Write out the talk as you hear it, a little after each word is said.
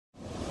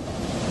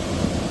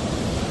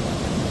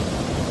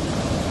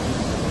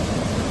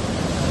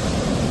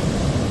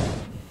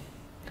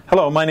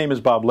Hello, my name is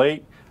Bob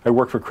Late. I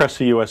work for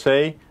CRESSI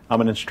USA.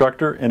 I'm an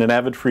instructor and an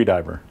avid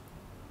freediver.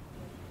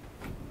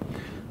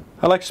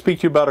 I'd like to speak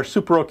to you about our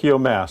Super Occhio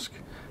mask.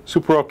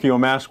 Super Occhio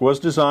mask was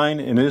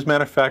designed and is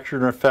manufactured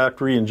in a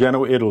factory in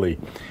Genoa, Italy.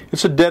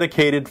 It's a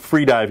dedicated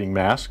freediving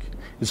mask.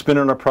 It's been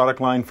in our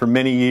product line for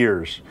many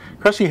years.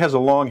 CRESSI has a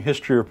long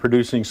history of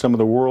producing some of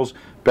the world's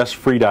best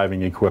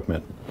freediving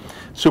equipment.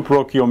 Super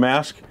Occhio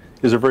mask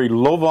is a very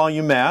low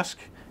volume mask.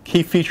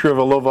 Key feature of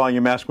a low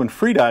volume mask when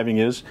freediving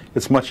is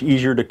it's much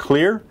easier to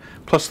clear,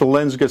 plus the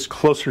lens gets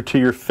closer to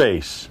your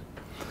face.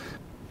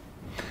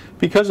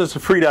 Because it's a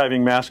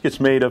freediving mask, it's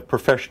made of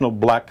professional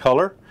black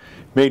color,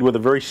 made with a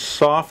very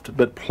soft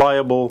but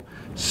pliable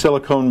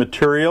silicone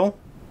material.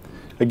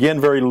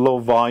 Again, very low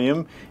volume.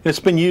 And it's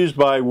been used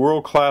by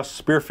world-class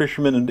spear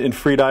fishermen and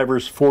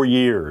freedivers for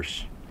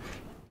years.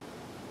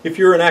 If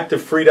you're an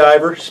active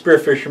freediver, spear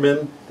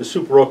fisherman, the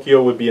Super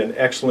Occhio would be an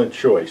excellent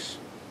choice.